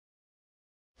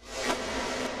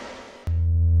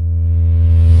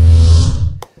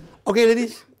Okay,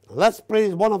 ladies, let's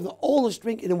play one of the oldest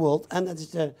drink in the world, and that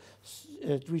is the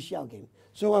three-shell game.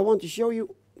 So I want to show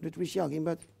you the three-shell game,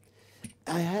 but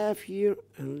I have here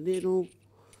a little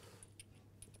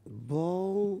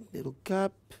bowl, little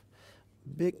cup,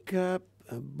 big cup,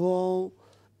 a bowl,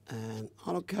 and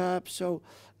other cup. So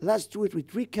let's do it with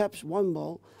 3 cups, 1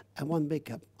 bowl, and 1 big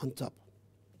cup on top.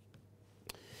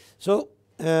 So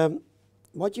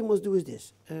what you must do is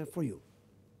this for you.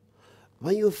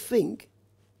 When you think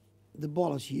the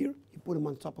ball is here, you put them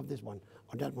on top of this one,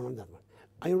 or that one, or that one.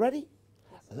 Are you ready?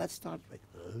 Yes. Let's start with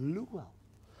look well.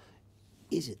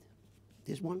 Is it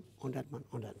this one, or that one,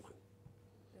 or that one?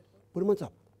 Put them on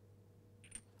top.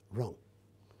 Wrong.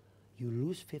 You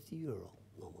lose 50 euro,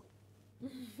 no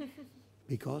more.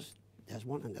 Because there's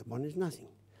one and that one is nothing.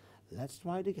 Let's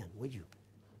try it again with you.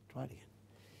 Try it again.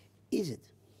 Is it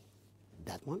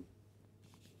that one,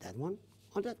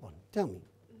 or that one? Tell me.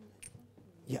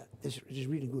 Yeah, this is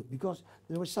really good because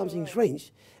there was something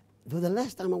strange. For the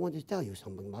last time I want to tell you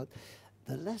something about,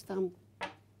 the last time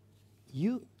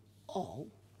you all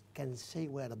can say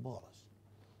where the ball is.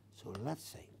 So let's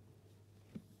say,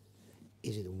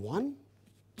 is it 1,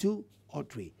 2, or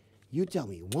 3? You tell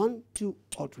me, 1, 2,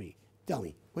 or 3. Tell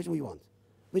me, which one you want?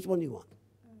 Which one do you want?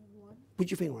 1. Put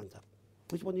your finger on top.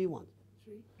 Which one do you want?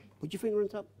 3. Put your finger on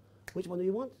top. Which one do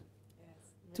you want?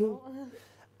 Yes. 2.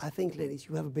 I think, ladies,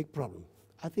 you have a big problem.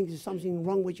 I think there's something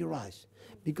wrong with your eyes.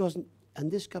 Because,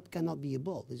 and this cup cannot be a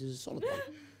ball. This is a solid one.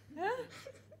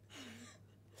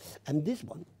 And this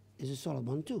one is a solid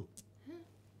one too.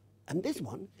 And this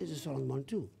one is a solid one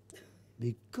too.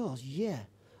 Because, yeah,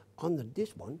 under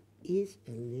this one is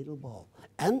a little ball.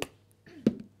 And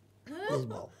this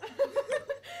ball.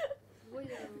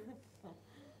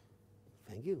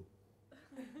 Thank you.